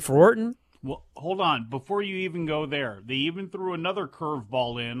chanting for Orton. Well, hold on. Before you even go there, they even threw another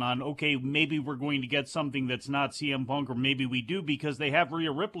curveball in on, okay, maybe we're going to get something that's not CM Punk, or maybe we do, because they have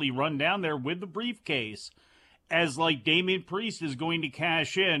Rhea Ripley run down there with the briefcase as Damian Priest is going to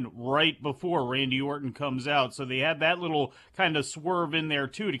cash in right before Randy Orton comes out. So they had that little kind of swerve in there,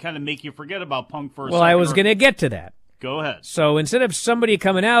 too, to kind of make you forget about Punk for a second. Well, I was going to get to that. Go ahead. So instead of somebody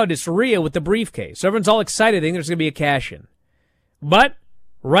coming out, it's Rhea with the briefcase. So everyone's all excited, thinking there's going to be a cash-in. But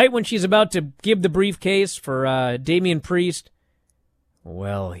right when she's about to give the briefcase for Damian Priest,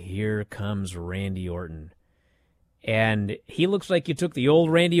 well, here comes Randy Orton. And he looks like you took the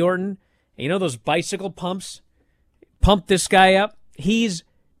old Randy Orton, and you know those bicycle pumps? Pump this guy up. He's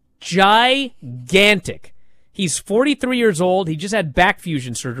gigantic. He's 43 years old. He just had back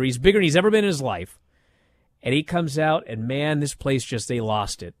fusion surgery. He's bigger than he's ever been in his life. And he comes out, and man, this place they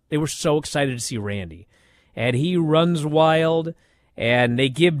lost it. They were so excited to see Randy. And he runs wild, and they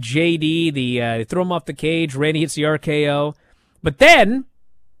give JD they throw him off the cage. Randy hits the RKO. But then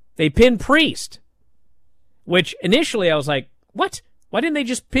they pin Priest, which initially I was like, what? Why didn't they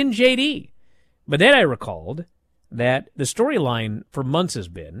just pin JD? But then I recalled that the storyline for months has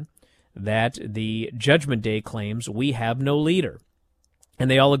been that the Judgment Day claims we have no leader. And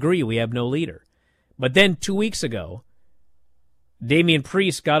they all agree we have no leader. But then 2 weeks ago, Damian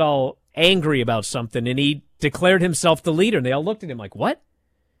Priest got all angry about something, and he declared himself the leader. And they all looked at him like, what?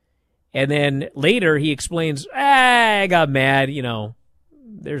 And then later he explains, I got mad,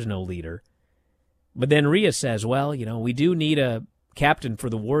 there's no leader. But then Rhea says, well, we do need a captain for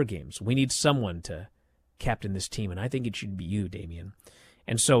the War Games. We need someone to captain this team, and I think it should be you, Damian.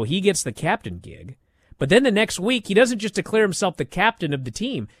 And so he gets the captain gig. But then the next week, he doesn't just declare himself the captain of the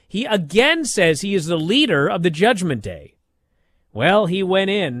team. He again says he is the leader of the Judgment Day, Well, he went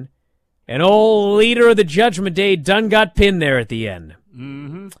in, and old leader of the Judgment Day done got pinned there at the end.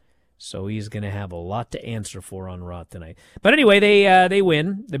 Mm-hmm. So he's going to have a lot to answer for on Raw tonight. But anyway, they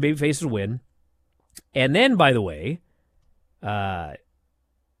win. The babyfaces win. And then, by the way, Drew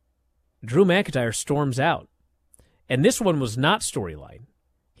McIntyre storms out. And this one was not storyline.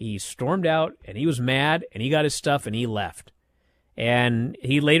 He stormed out, and he was mad, and he got his stuff, and he left. And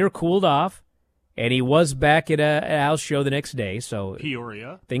he later cooled off, and he was back at a house show the next day, so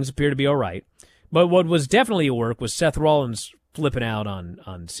Peoria. Things appear to be all right. But what was definitely a work was Seth Rollins flipping out on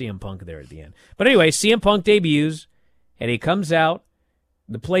CM Punk there at the end. But anyway, CM Punk debuts, and he comes out.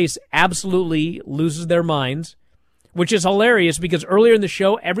 The place absolutely loses their minds, which is hilarious because earlier in the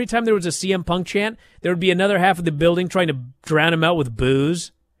show, every time there was a CM Punk chant, there would be another half of the building trying to drown him out with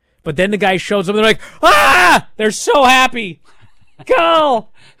booze. But then the guy shows up, and they're like, ah! They're so happy. Go!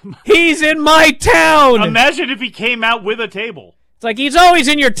 He's in my town! Imagine if he came out with a table. It's like, he's always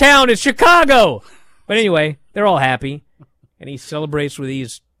in your town. It's Chicago. But anyway, they're all happy. And he celebrates with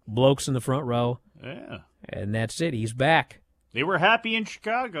these blokes in the front row. Yeah. And that's it. He's back. They were happy in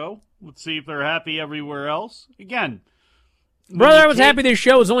Chicago. Let's see if they're happy everywhere else. Again. Brother, I was happy this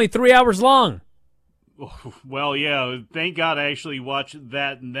show was only 3 hours long. Well, yeah. Thank God I actually watched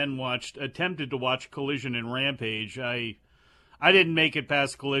that and then attempted to watch Collision and Rampage. I didn't make it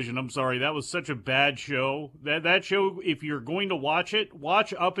past Collision. I'm sorry. That was such a bad show. That show, if you're going to watch it,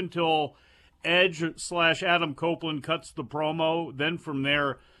 watch up until Edge/Adam Copeland cuts the promo. Then from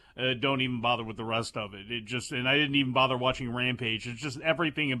there, don't even bother with the rest of it. And I didn't even bother watching Rampage. It's just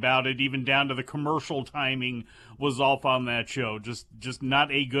everything about it, even down to the commercial timing, was off on that show. Just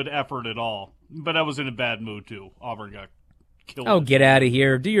not a good effort at all. But I was in a bad mood too. Auburn got killed. Oh, get out of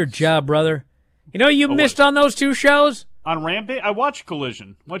here. Do your job, brother. You know you missed on those two shows? On Rampage? I watched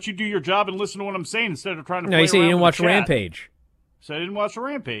Collision. Why don't you do your job and listen to what I'm saying instead of trying to play No, you said you around didn't with watch the chat. Rampage. So I didn't watch the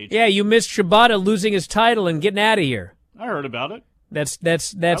Rampage. Yeah, you missed Shibata losing his title and getting out of here. I heard about it. That's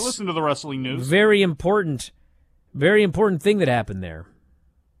I listen to the wrestling news. Very important thing that happened there.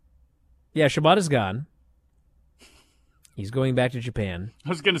 Yeah, Shibata's gone. He's going back to Japan. I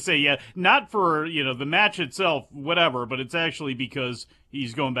was going to say, yeah, not for, the match itself, whatever, but it's actually because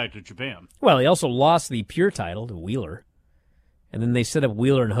he's going back to Japan. Well, he also lost the Pure title to Wheeler. And then they set up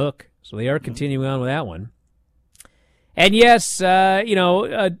Wheeler and Hook, so they are continuing on with that one. And yes,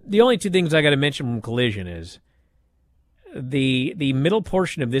 the only two things I got to mention from Collision is the middle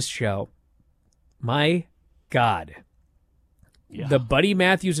portion of this show. My God. Yeah. The Buddy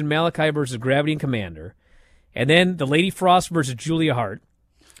Matthews and Malachi versus Gravity and Commander. And then the Lady Frost versus Julia Hart.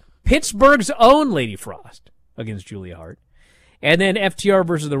 Pittsburgh's own Lady Frost against Julia Hart. And then FTR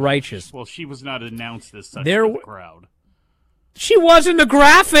versus the Righteous. Well, she was not announced as such to the crowd. She was in the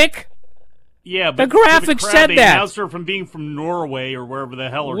graphic. Yeah, but the graphic the crowd, said they that. announced her from being from Norway or wherever the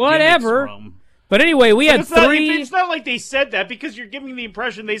hell her Whatever. gimmick's from. But anyway, we had three. It's not like they said that because you're giving the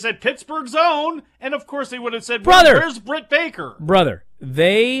impression they said Pittsburgh's own, and of course they would have said, Brother, where's Britt Baker? Brother,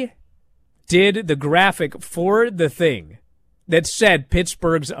 they did the graphic for the thing that said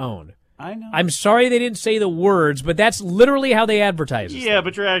Pittsburgh's own. I know. I'm sorry they didn't say the words, but that's literally how they advertise it. Yeah,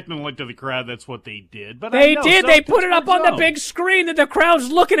 but you're acting like to the crowd that's what they did. But they I know, did. so They put it up on the own. big screen that the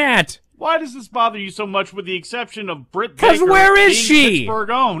crowd's looking at. Why does this bother you so much with the exception of Britt Because Baker where is being she? Pittsburgh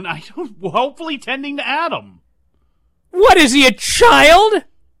own? I don't. Hopefully tending to Adam. What, is he, a child?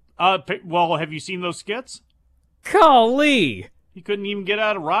 Well, have you seen those skits? Golly. He couldn't even get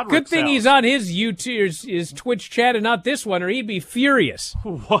out of Roderick's Good thing house. he's on his YouTube, his Twitch chat, and not this one, or he'd be furious.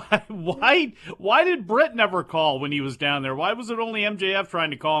 Why did Britt never call when he was down there? Why was it only MJF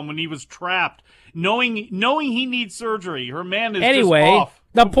trying to call him when he was trapped, knowing he needs surgery? Her man is just off.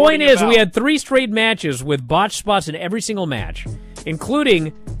 The point is, we had 3 straight matches with botched spots in every single match,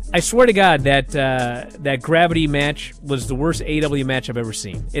 including, I swear to God, that Gravity match was the worst AEW match I've ever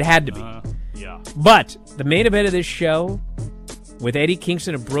seen. It had to be. Yeah. But the main event of this show, with Eddie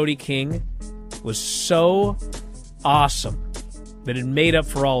Kingston and Brody King, was so awesome that it made up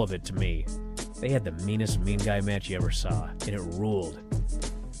for all of it to me. They had the meanest mean guy match you ever saw, and it ruled.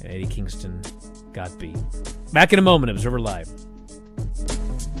 And Eddie Kingston got beat. Back in a moment, Observer Live.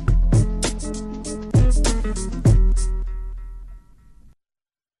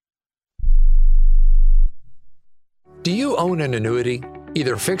 Do you own an annuity,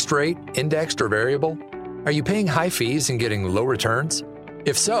 either fixed rate, indexed, or variable? Are you paying high fees and getting low returns?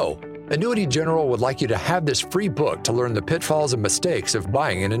 If so, Annuity General would like you to have this free book to learn the pitfalls and mistakes of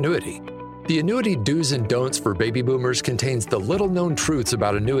buying an annuity. The Annuity Do's and Don'ts for Baby Boomers contains the little-known truths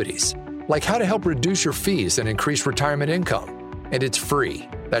about annuities, like how to help reduce your fees and increase retirement income. And it's free.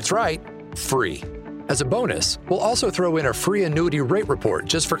 That's right, free. As a bonus, we'll also throw in a free annuity rate report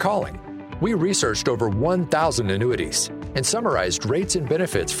just for calling. We researched over 1,000 annuities and summarized rates and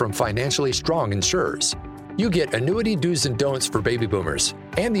benefits from financially strong insurers. You get annuity do's and don'ts for baby boomers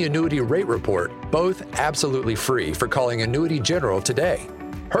and the annuity rate report, both absolutely free for calling Annuity General today.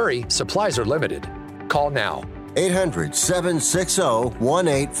 Hurry, supplies are limited. Call now.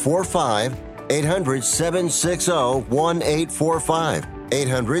 800-760-1845. 800-760-1845.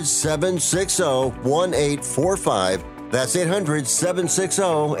 800-760-1845. That's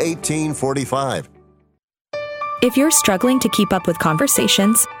 800-760-1845. If you're struggling to keep up with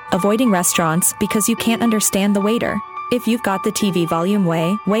conversations, avoiding restaurants because you can't understand the waiter, if you've got the TV volume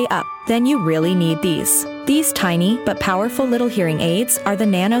way up, then you really need these. These tiny but powerful little hearing aids are the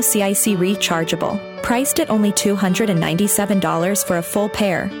Nano CIC Rechargeable, priced at only $297 for a full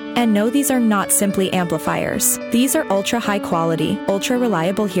pair. And no, these are not simply amplifiers. These are ultra high quality, ultra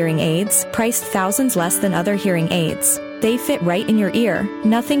reliable hearing aids, priced thousands less than other hearing aids. They fit right in your ear,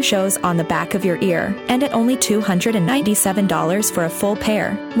 nothing shows on the back of your ear, and at only $297 for a full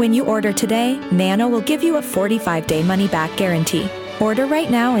pair. When you order today, Nano will give you a 45-day money-back guarantee. Order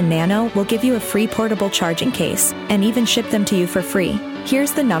right now and Nano will give you a free portable charging case and even ship them to you for free.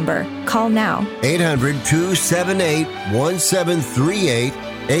 Here's the number. Call now. 800-278-1738.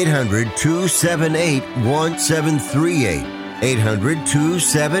 800-278-1738.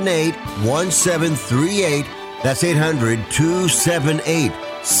 800-278-1738. That's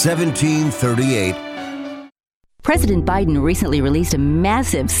 800-278-1738. President Biden recently released a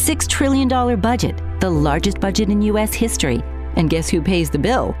massive $6 trillion budget, the largest budget in U.S. history. And guess who pays the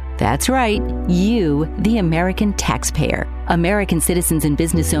bill? That's right, you, the American taxpayer. American citizens and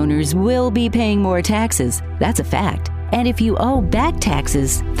business owners will be paying more taxes. That's a fact. And if you owe back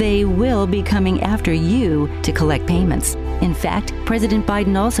taxes, they will be coming after you to collect payments. In fact, President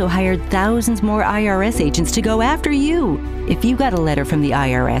Biden also hired thousands more IRS agents to go after you. If you got a letter from the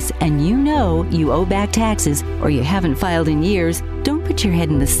IRS and you know you owe back taxes or you haven't filed in years, don't put your head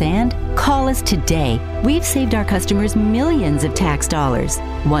in the sand. Call us today. We've saved our customers millions of tax dollars.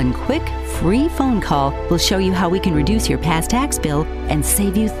 One quick, free phone call will show you how we can reduce your past tax bill and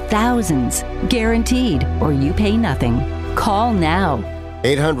save you thousands. Guaranteed, or you pay nothing. Call now.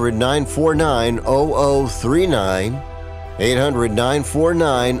 800-949-0039.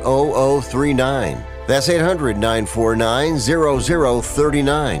 800-949-0039. That's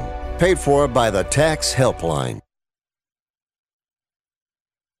 800-949-0039. Paid for by the Tax Helpline.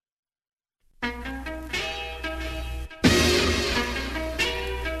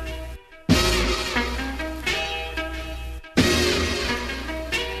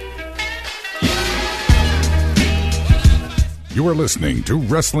 You are listening to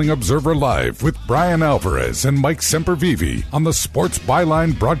Wrestling Observer Live with Bryan Alvarez and Mike Sempervive on the Sports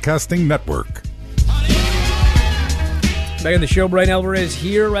Byline Broadcasting Network. Back on the show, Bryan Alvarez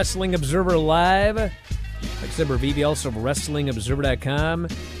here, Wrestling Observer Live. Mike Sempervive, also of WrestlingObserver.com.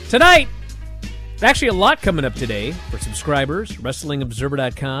 Tonight, actually a lot coming up today for subscribers,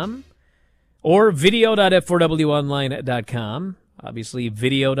 WrestlingObserver.com or video.f4wonline.com. Obviously,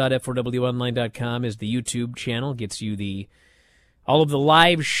 video.f4wonline.com is the YouTube channel, gets you all of the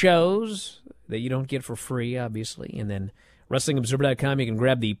live shows that you don't get for free, obviously. And then WrestlingObserver.com, you can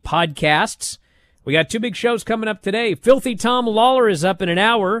grab the podcasts. We got two big shows coming up today. Filthy Tom Lawler is up in an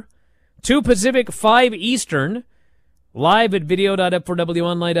hour, 2 Pacific, 5 Eastern, live at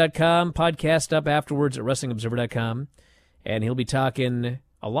video.f4wonline.com, podcast up afterwards at WrestlingObserver.com. And he'll be talking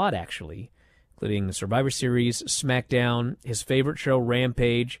a lot, actually, including Survivor Series, SmackDown, his favorite show,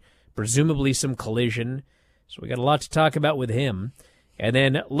 Rampage, presumably some Collision. So we got a lot to talk about with him. And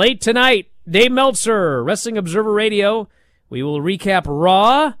then late tonight, Dave Meltzer, Wrestling Observer Radio. We will recap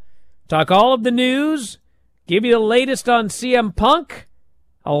Raw, talk all of the news, give you the latest on CM Punk.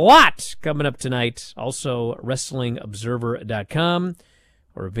 A lot coming up tonight. Also, WrestlingObserver.com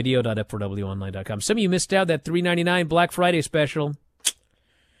or video.f4wonline.com. Some of you missed out that $3.99 Black Friday special.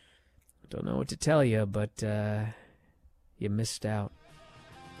 Don't know what to tell you, but you missed out.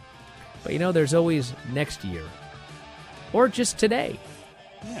 But there's always next year. Or just today.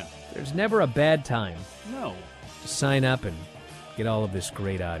 Yeah. There's never a bad time. No. To sign up and get all of this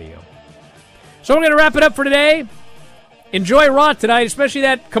great audio. So we're going to wrap it up for today. Enjoy Raw tonight, especially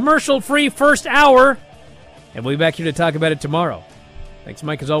that commercial-free first hour. And we'll be back here to talk about it tomorrow. Thanks,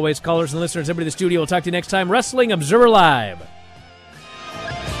 Mike, as always. Callers and listeners, everybody in the studio. We'll talk to you next time. Wrestling Observer Live.